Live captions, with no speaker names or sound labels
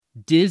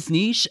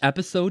Disney-sh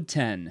Episode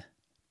 10,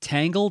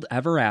 Tangled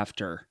Ever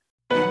After.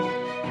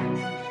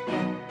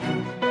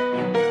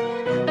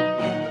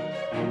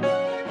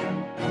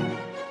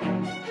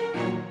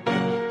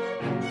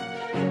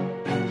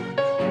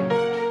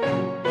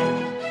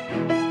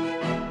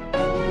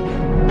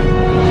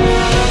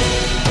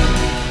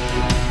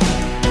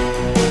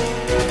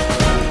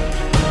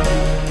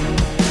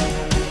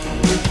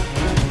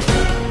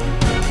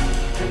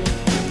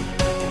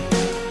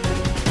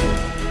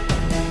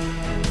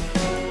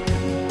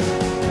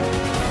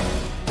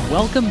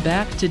 Welcome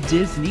back to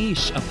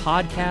Disney-sh, a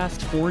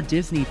podcast for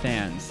Disney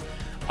fans.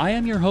 I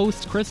am your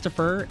host,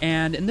 Christopher,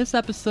 and in this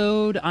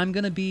episode, I'm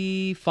going to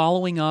be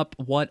following up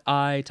what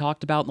I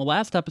talked about in the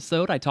last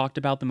episode. I talked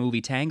about the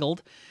movie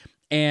Tangled,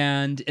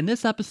 and in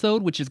this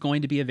episode, which is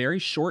going to be a very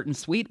short and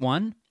sweet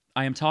one,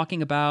 I am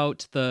talking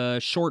about the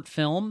short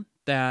film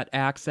that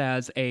acts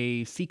as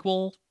a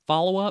sequel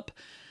follow-up,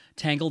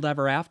 Tangled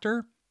Ever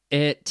After.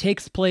 It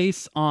takes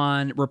place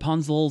on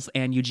Rapunzel's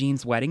and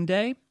Eugene's wedding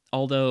day,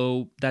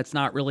 although that's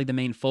not really the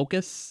main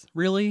focus,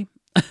 really.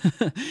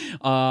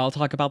 I'll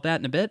talk about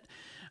that in a bit.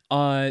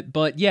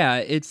 But yeah,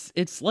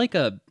 it's like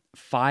a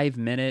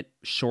 5-minute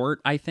short,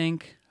 I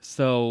think.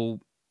 So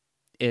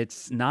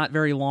it's not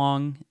very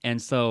long,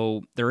 and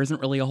so there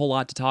isn't really a whole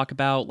lot to talk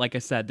about. Like I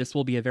said, this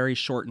will be a very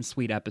short and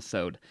sweet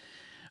episode.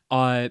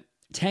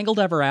 Tangled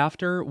Ever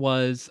After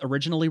was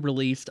originally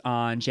released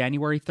on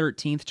January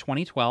 13th,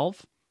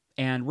 2012,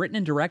 and written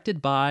and directed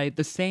by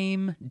the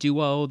same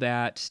duo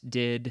that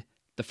did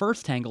the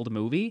first Tangled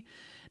movie,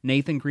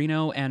 Nathan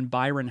Greeno and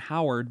Byron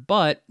Howard,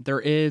 but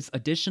there is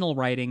additional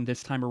writing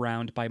this time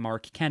around by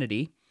Mark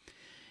Kennedy.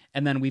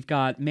 And then we've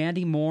got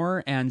Mandy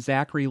Moore and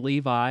Zachary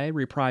Levi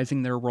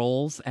reprising their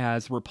roles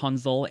as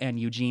Rapunzel and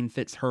Eugene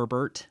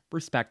Fitzherbert,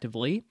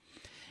 respectively.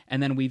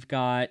 And then we've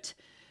got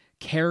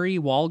Carrie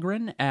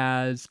Walgren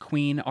as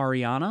Queen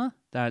Ariana,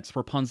 that's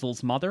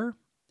Rapunzel's mother,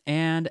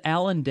 and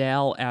Alan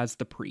Dale as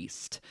the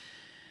priest.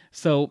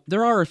 So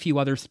there are a few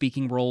other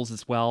speaking roles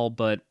as well,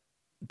 but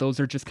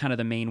those are just kind of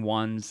the main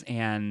ones,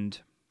 and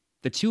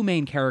the two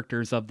main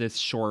characters of this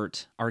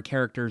short are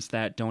characters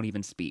that don't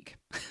even speak.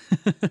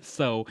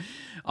 So,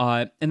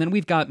 and then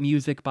we've got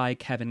music by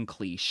Kevin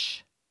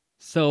Cleesh.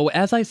 So,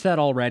 as I said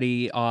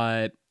already,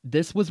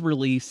 this was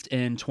released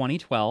in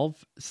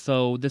 2012,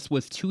 so this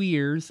was 2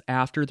 years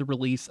after the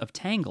release of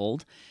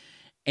Tangled,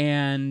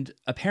 and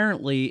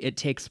apparently it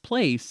takes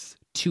place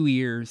 2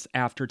 years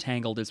after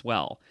Tangled as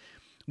well,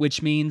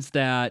 which means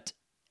that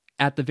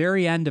at the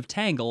very end of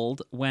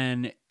Tangled,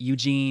 when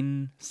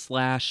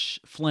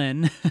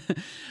Eugene/Flynn,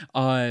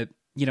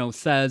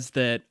 says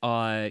that,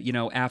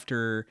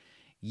 after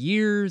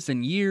years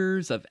and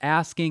years of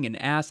asking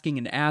and asking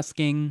and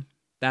asking,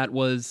 that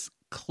was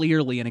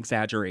clearly an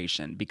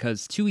exaggeration,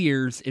 because 2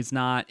 years is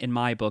not, in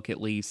my book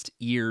at least,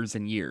 years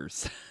and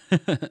years.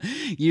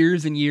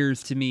 Years and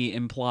years to me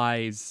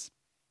implies,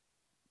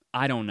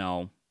 I don't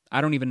know.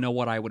 I don't even know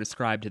what I would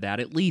ascribe to that.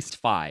 At least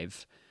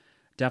 5.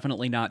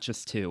 Definitely not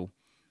just 2.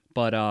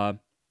 But,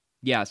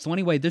 yeah, so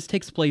anyway, this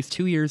takes place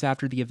 2 years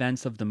after the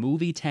events of the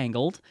movie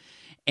Tangled,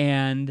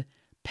 and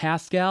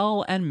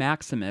Pascal and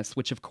Maximus,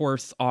 which of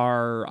course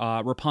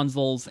are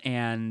Rapunzel's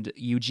and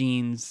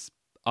Eugene's,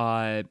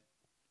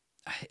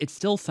 it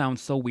still sounds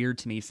so weird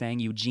to me saying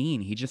Eugene.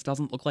 He just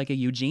doesn't look like a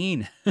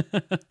Eugene.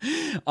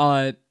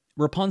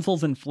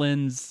 Rapunzel's and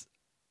Flynn's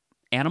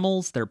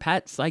animals, their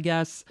pets, I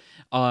guess.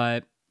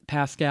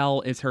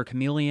 Pascal is her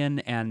chameleon,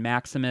 and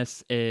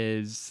Maximus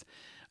is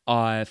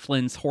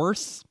Flynn's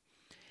horse.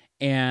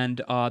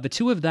 And the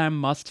two of them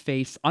must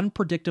face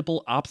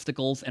unpredictable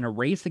obstacles in a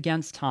race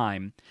against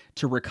time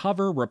to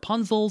recover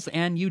Rapunzel's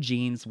and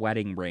Eugene's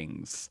wedding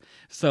rings.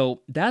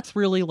 So that's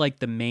really like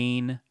the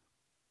main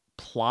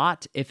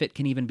plot, if it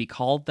can even be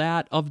called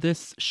that, of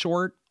this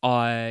short.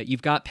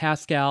 You've got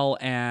Pascal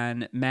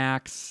and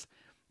Max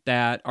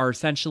that are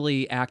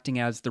essentially acting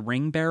as the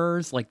ring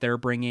bearers, like they're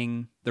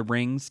bringing the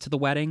rings to the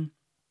wedding.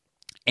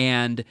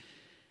 And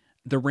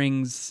the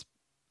rings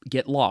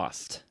get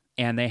lost,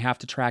 and they have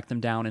to track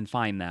them down and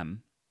find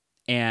them.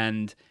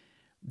 And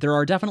there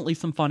are definitely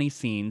some funny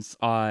scenes.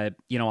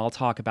 I'll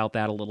talk about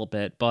that a little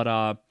bit.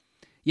 But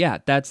yeah,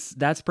 that's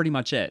pretty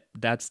much it.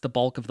 That's the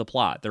bulk of the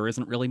plot. There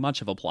isn't really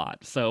much of a plot.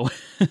 So,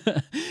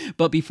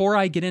 but before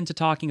I get into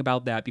talking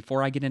about that,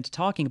 before I get into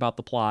talking about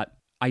the plot,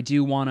 I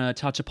do want to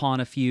touch upon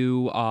a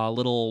few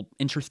little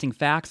interesting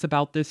facts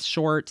about this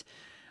short.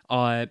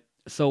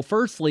 So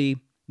firstly,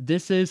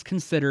 this is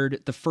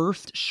considered the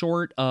first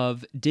short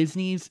of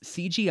Disney's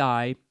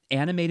CGI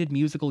animated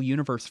musical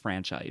universe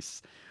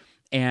franchise,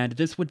 and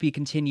this would be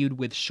continued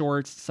with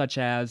shorts such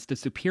as the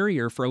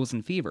superior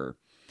Frozen Fever.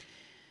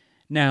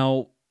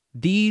 Now,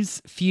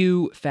 these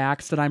few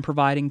facts that I'm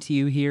providing to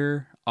you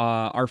here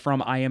are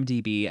from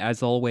IMDb.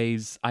 As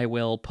always, I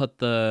will put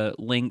the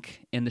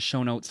link in the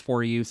show notes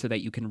for you so that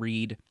you can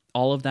read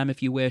all of them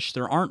if you wish.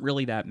 There aren't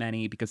really that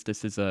many because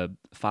this is a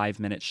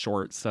 5-minute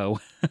short, so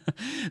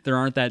there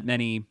aren't that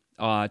many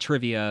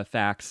trivia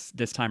facts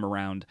this time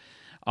around.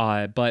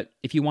 But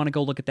if you want to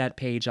go look at that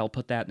page, I'll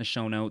put that in the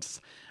show notes.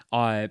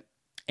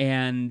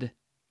 And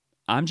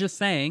I'm just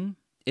saying,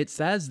 it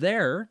says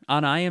there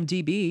on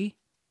IMDb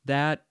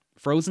that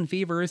Frozen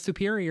Fever is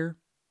superior.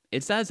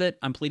 It says it.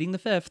 I'm pleading the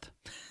fifth.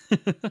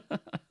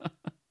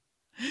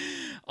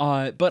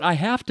 But I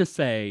have to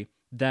say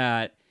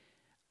that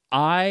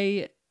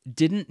I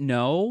didn't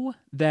know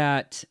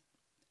that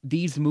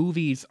these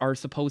movies are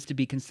supposed to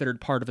be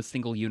considered part of a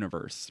single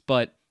universe,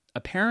 but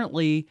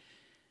apparently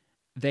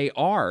they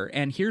are.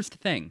 And here's the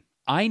thing.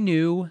 I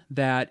knew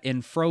that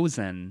in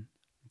Frozen,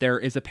 there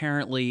is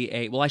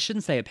apparently well, I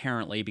shouldn't say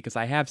apparently because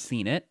I have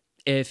seen it.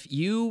 If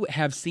you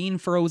have seen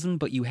Frozen,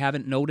 but you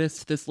haven't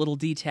noticed this little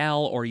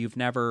detail or you've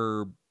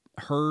never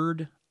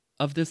heard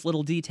of this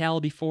little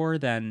detail before,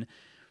 then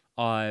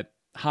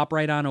hop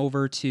right on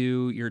over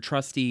to your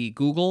trusty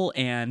Google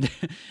and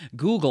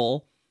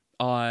Google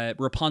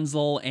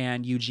Rapunzel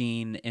and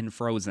Eugene in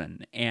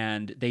Frozen.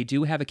 And they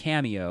do have a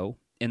cameo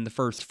in the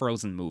first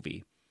Frozen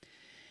movie.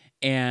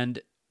 And,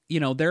 you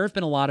know, there have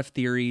been a lot of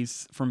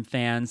theories from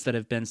fans that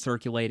have been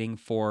circulating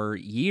for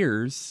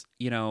years,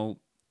 you know,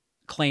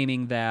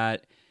 claiming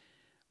that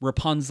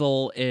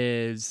Rapunzel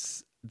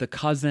is the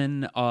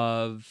cousin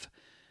of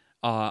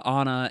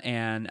Anna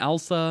and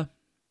Elsa.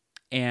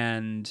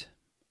 And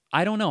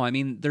I don't know. I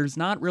mean, there's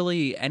not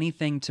really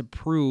anything to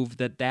prove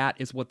that that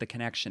is what the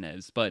connection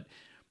is, but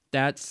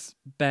that's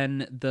been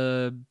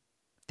the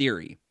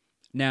theory.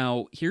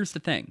 Now, here's the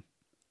thing.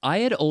 I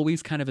had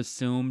always kind of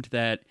assumed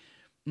that,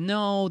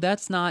 no,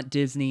 that's not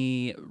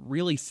Disney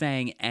really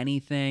saying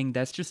anything.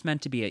 That's just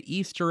meant to be an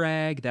Easter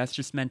egg. That's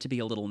just meant to be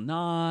a little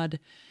nod,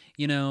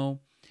 you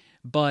know?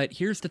 But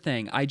here's the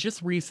thing. I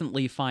just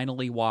recently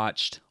finally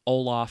watched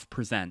Olaf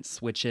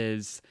Presents, which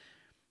is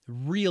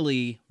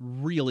really,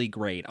 really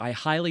great. I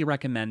highly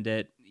recommend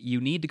it.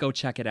 You need to go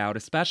check it out,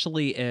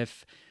 especially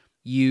if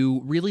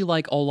you really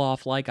like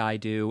Olaf like I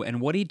do. And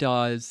what he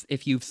does,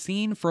 if you've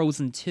seen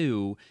Frozen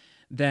 2,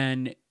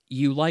 then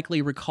you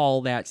likely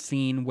recall that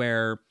scene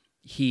where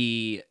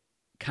he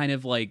kind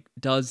of like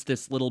does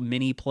this little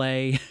mini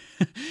play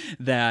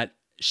that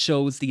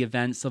shows the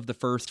events of the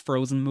first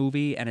Frozen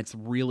movie, and it's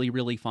really,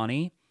 really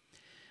funny.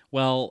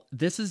 Well,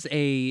 this is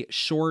a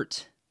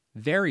short,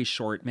 very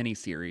short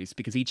miniseries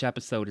because each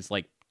episode is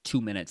like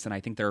 2 minutes, and I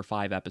think there are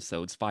 5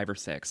 episodes, 5 or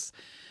 6.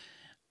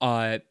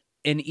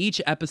 In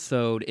each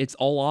episode, it's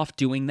Olaf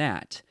doing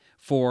that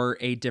for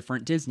a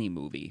different Disney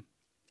movie.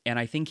 And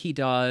I think he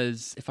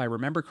does, if I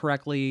remember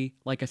correctly,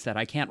 like I said,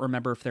 I can't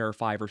remember if there are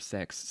 5 or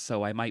 6,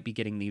 so I might be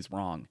getting these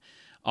wrong.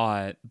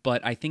 But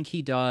I think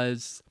he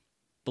does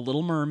The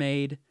Little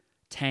Mermaid,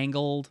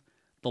 Tangled,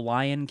 The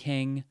Lion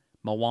King,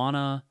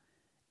 Moana,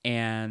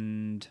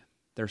 and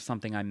there's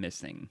something I'm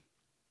missing.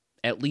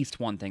 At least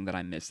one thing that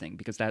I'm missing,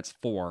 because that's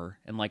 4.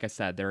 And like I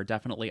said, there are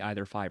definitely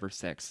either 5 or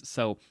 6.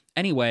 So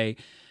anyway,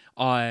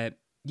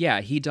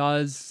 yeah, he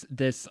does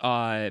this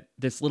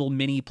little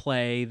mini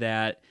play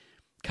that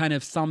kind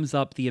of sums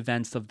up the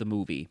events of the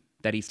movie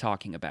that he's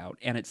talking about.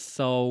 And it's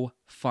so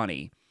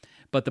funny.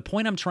 But the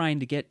point I'm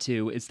trying to get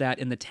to is that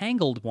in the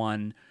Tangled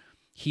one,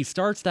 he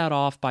starts that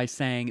off by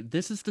saying,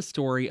 this is the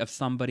story of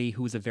somebody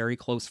who is a very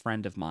close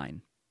friend of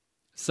mine.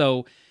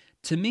 So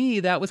to me,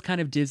 that was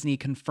kind of Disney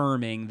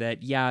confirming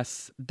that,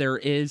 yes, there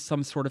is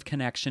some sort of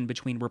connection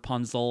between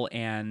Rapunzel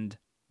and,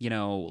 you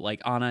know,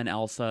 like Anna and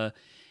Elsa.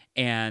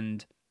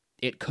 And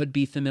it could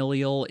be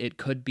familial. It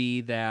could be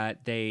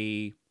that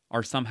they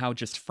are somehow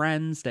just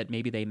friends, that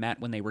maybe they met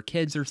when they were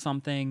kids or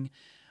something.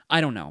 I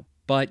don't know.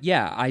 But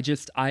yeah, I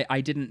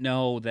didn't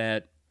know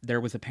that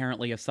there was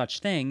apparently a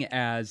such thing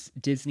as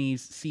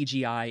Disney's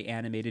CGI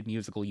animated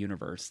musical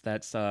universe.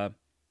 That's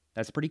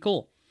pretty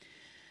cool.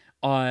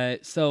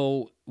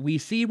 So we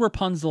see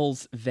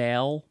Rapunzel's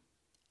veil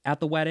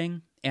at the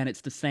wedding, and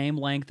it's the same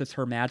length as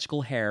her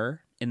magical hair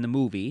in the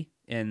movie,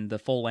 in the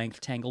full-length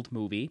Tangled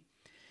movie.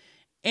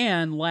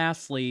 And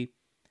lastly,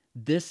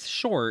 this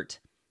short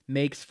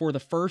makes for the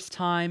first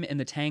time in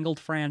the Tangled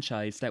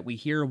franchise that we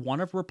hear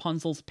one of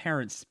Rapunzel's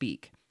parents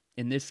speak,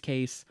 in this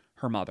case,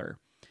 her mother.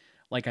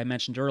 Like I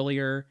mentioned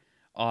earlier,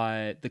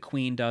 the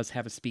queen does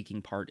have a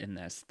speaking part in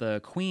this. The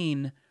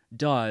queen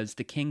does,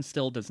 the king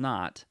still does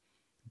not,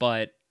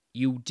 but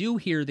you do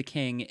hear the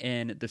king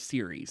in the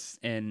series,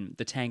 in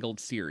the Tangled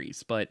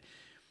series. But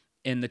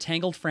in the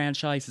Tangled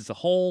franchise as a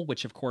whole,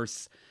 which of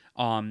course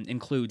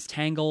includes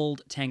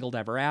Tangled, Tangled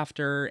Ever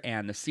After,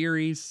 and the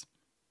series,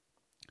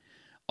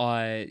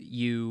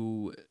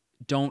 you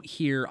don't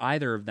hear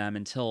either of them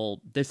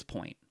until this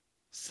point.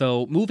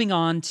 So moving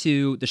on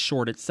to the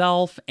short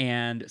itself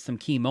and some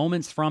key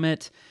moments from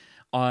it,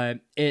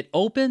 it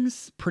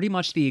opens pretty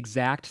much the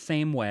exact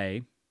same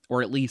way,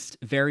 or at least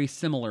very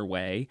similar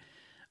way,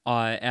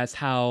 as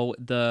how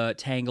the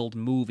Tangled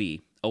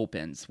movie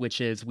opens, which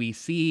is we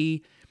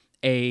see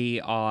a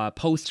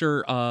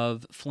poster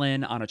of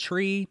Flynn on a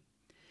tree,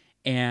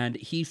 and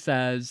he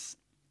says,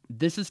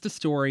 "This is the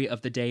story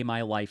of the day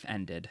my life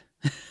ended."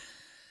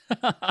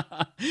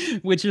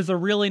 Which is a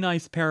really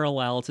nice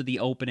parallel to the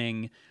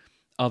opening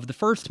of the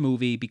first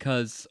movie,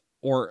 because,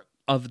 or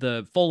of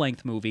the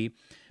full-length movie,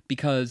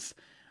 because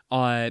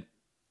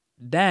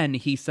then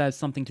he says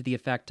something to the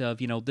effect of,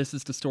 this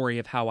is the story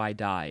of how I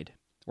died,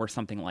 or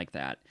something like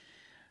that.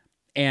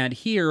 And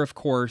here, of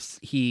course,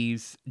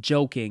 he's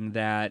joking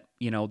that,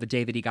 the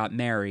day that he got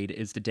married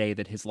is the day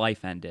that his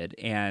life ended.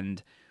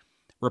 And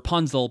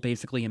Rapunzel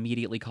basically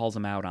immediately calls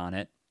him out on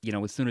it.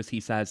 As soon as he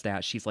says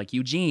that, she's like,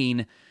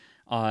 Eugene.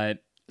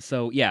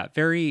 So, yeah,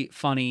 very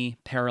funny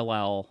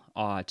parallel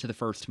to the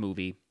first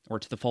movie, or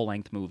to the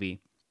full-length movie.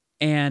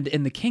 And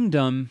in the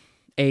kingdom,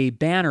 a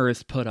banner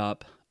is put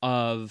up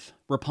of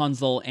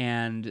Rapunzel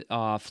and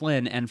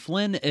Flynn. And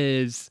Flynn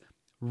is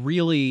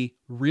really,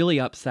 really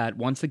upset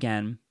once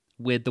again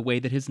with the way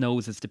that his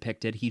nose is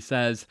depicted. He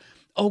says,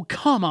 "Oh,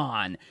 come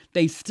on!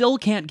 They still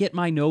can't get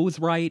my nose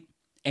right."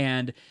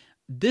 And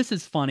this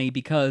is funny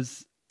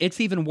because it's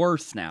even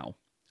worse now.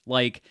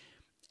 Like,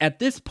 at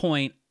this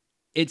point,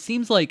 it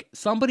seems like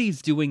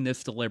somebody's doing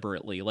this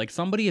deliberately. Like,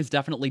 somebody is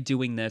definitely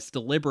doing this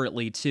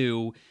deliberately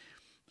to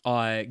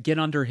get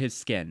under his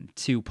skin,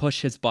 to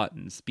push his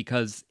buttons,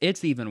 because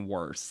it's even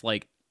worse.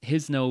 Like,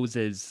 his nose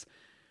is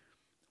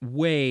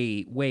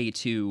way, way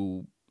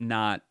too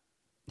not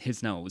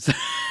his nose.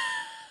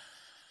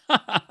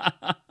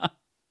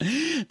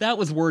 That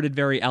was worded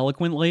very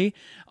eloquently.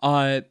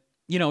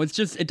 It's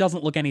just, it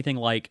doesn't look anything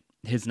like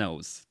his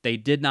nose. They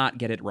did not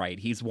get it right.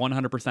 He's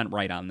 100%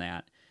 right on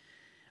that.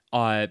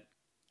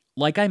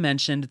 Like I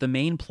mentioned, the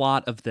main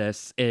plot of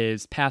this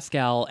is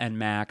Pascal and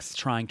Max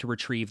trying to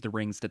retrieve the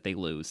rings that they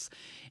lose.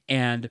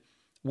 And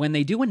when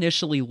they do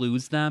initially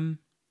lose them,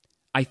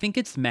 I think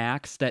it's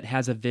Max that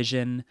has a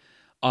vision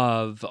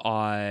of,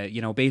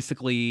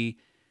 basically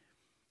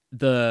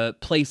the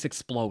place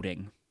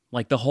exploding.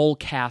 Like, the whole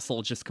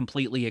castle just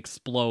completely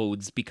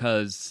explodes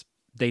because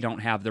they don't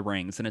have the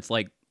rings. And it's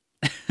like,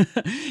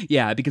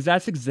 yeah, because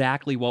that's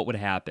exactly what would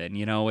happen.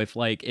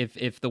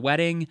 If the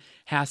wedding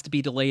has to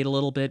be delayed a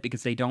little bit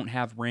because they don't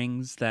have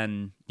rings,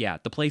 then yeah,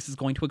 the place is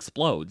going to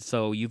explode.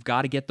 So you've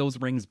got to get those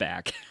rings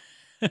back.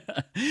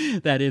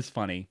 That is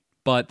funny.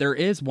 But there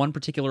is one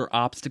particular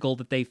obstacle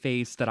that they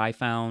face that I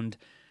found.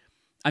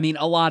 I mean,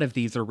 a lot of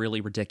these are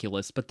really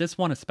ridiculous, but this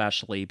one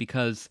especially,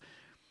 because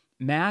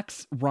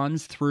Max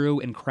runs through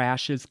and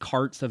crashes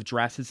carts of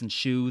dresses and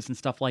shoes and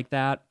stuff like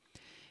that.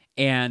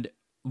 And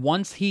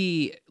once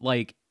he,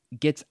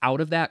 gets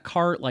out of that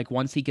cart,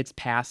 once he gets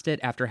past it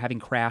after having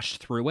crashed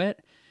through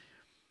it,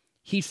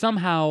 he's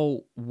somehow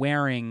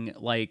wearing,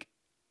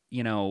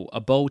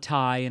 a bow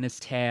tie in his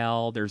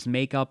tail. There's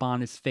makeup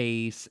on his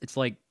face. It's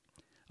like,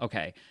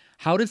 okay,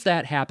 how does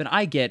that happen?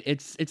 I get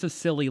it's a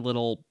silly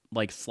little,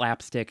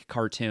 slapstick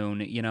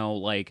cartoon,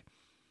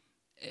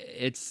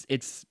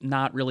 it's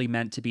not really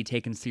meant to be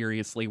taken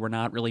seriously. We're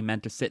not really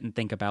meant to sit and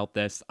think about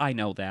this. I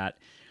know that.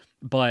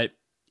 But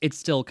it's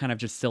still kind of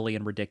just silly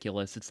and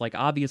ridiculous. It's like,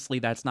 obviously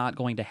that's not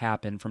going to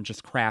happen from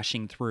just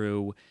crashing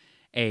through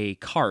a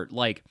cart.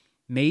 Like,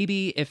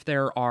 maybe if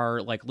there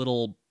are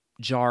little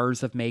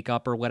jars of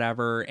makeup or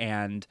whatever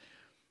and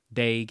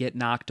they get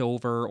knocked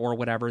over or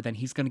whatever, then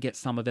he's going to get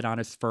some of it on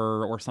his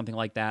fur or something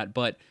like that.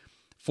 But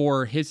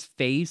for his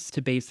face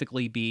to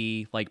basically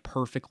be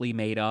perfectly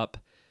made up,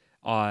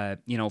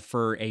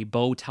 for a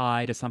bow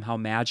tie to somehow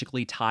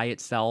magically tie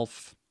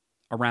itself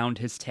around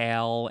his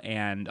tail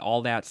and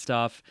all that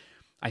stuff,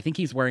 I think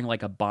he's wearing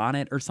a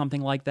bonnet or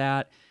something like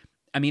that.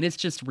 I mean, it's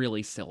just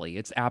really silly.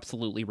 It's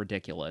absolutely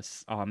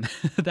ridiculous.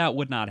 That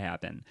would not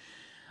happen.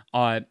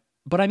 But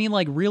I mean,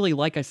 really,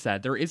 like I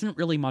said, there isn't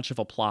really much of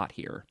a plot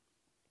here.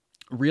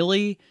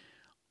 Really,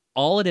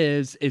 all it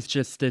is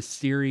just this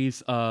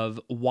series of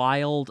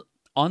wild,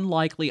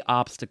 unlikely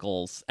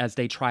obstacles as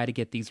they try to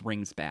get these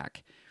rings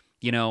back.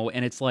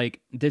 And it's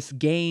this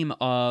game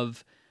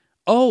of,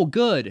 oh,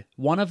 good,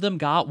 one of them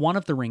got one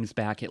of the rings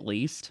back at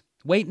least.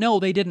 Wait, no,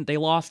 they didn't. They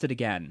lost it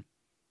again.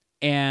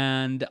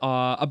 And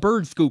a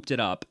bird scooped it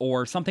up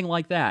or something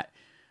like that.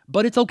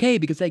 But it's okay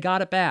because they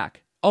got it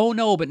back. Oh,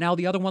 no, but now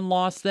the other one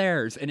lost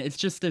theirs. And it's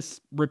just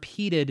this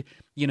repeated,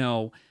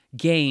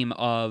 game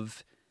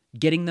of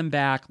getting them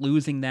back,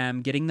 losing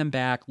them, getting them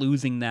back,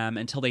 losing them,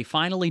 until they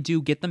finally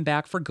do get them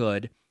back for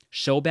good,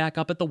 show back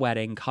up at the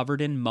wedding,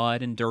 covered in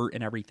mud and dirt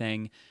and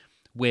everything,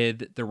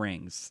 with the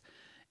rings.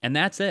 And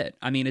that's it.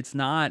 I mean,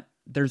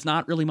 there's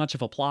not really much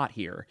of a plot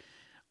here.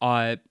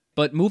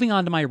 But moving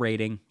on to my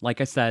rating,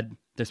 like I said,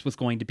 this was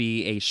going to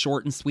be a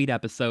short and sweet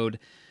episode.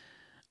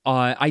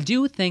 I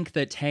do think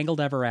that Tangled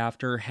Ever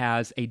After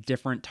has a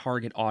different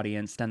target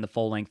audience than the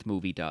full-length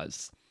movie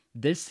does.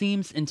 This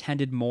seems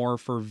intended more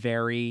for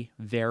very,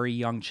 very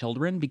young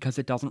children because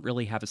it doesn't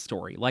really have a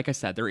story. Like I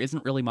said, there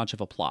isn't really much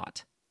of a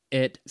plot.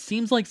 It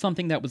seems like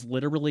something that was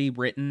literally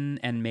written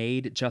and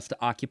made just to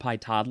occupy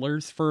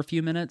toddlers for a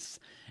few minutes.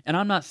 And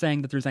I'm not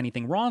saying that there's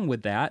anything wrong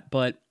with that,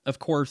 but of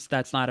course,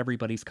 that's not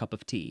everybody's cup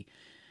of tea.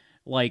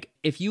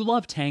 If you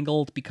love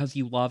Tangled because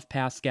you love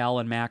Pascal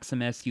and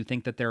Maximus, you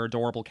think that they're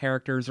adorable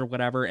characters or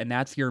whatever, and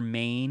that's your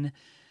main,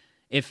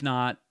 if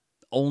not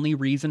only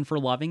reason for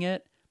loving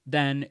it,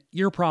 then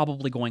you're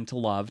probably going to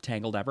love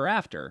Tangled Ever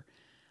After.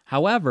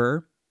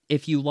 However,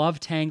 if you love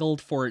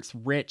Tangled for its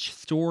rich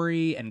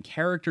story and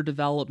character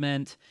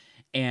development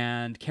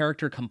and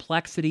character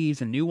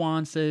complexities and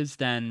nuances,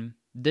 then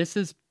this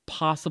is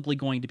possibly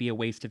going to be a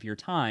waste of your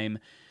time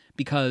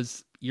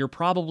because you're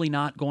probably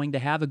not going to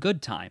have a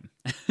good time.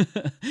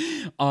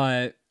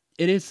 It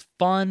is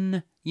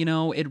fun,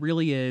 it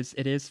really is.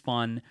 It is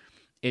fun.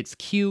 It's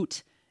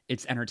cute.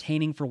 It's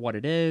entertaining for what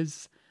it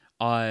is.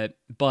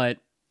 But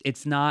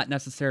it's not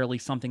necessarily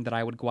something that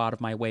I would go out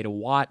of my way to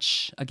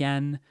watch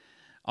again.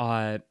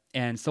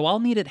 And so I'll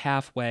meet it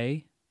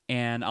halfway,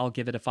 and I'll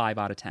give it a 5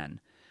 out of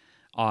 10.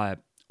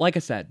 Like I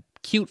said,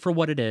 cute for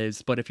what it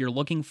is, but if you're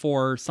looking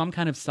for some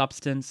kind of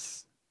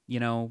substance,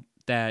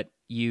 that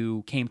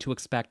you came to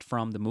expect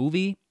from the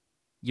movie,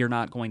 you're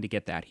not going to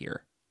get that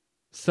here.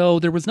 So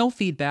there was no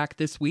feedback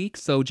this week,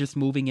 so just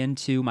moving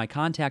into my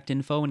contact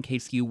info in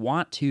case you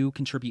want to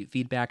contribute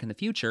feedback in the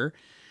future,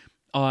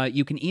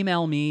 you can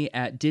email me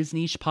at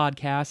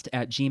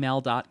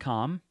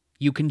disneyshpodcast@gmail.com.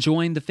 You can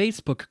join the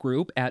Facebook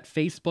group at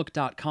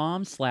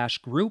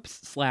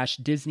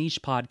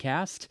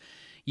facebook.com/groups/disneyshpodcast.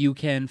 You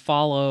can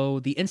follow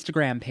the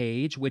Instagram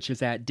page, which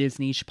is at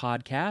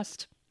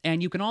disneyshpodcast.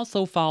 And you can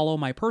also follow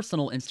my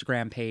personal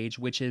Instagram page,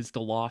 which is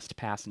The Lost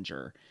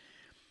Passenger.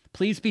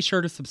 Please be sure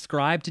to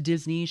subscribe to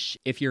Disneysh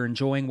if you're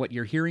enjoying what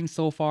you're hearing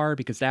so far,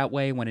 because that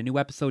way, when a new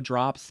episode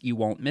drops, you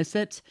won't miss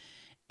it.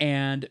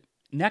 And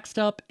next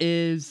up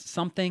is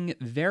something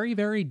very,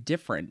 very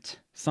different.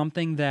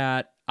 Something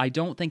that I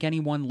don't think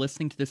anyone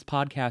listening to this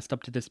podcast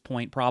up to this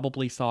point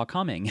probably saw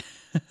coming.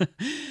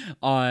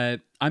 I'm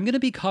going to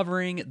be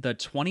covering the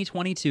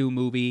 2022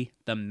 movie,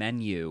 The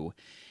Menu.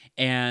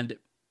 And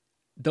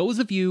those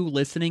of you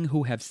listening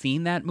who have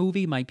seen that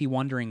movie might be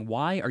wondering,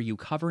 why are you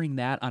covering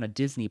that on a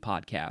Disney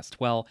podcast?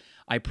 Well,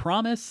 I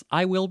promise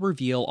I will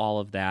reveal all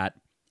of that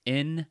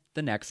in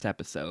the next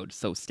episode,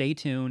 so stay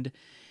tuned.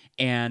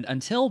 And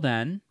until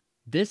then,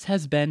 this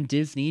has been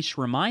Disneysh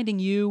reminding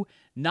you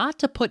not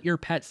to put your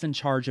pets in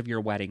charge of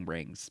your wedding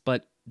rings.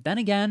 But then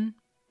again,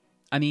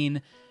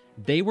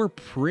 they were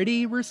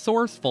pretty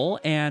resourceful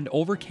and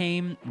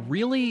overcame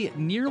really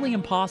nearly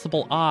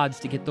impossible odds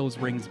to get those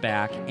rings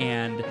back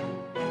and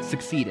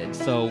succeeded.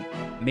 So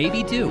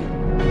maybe do.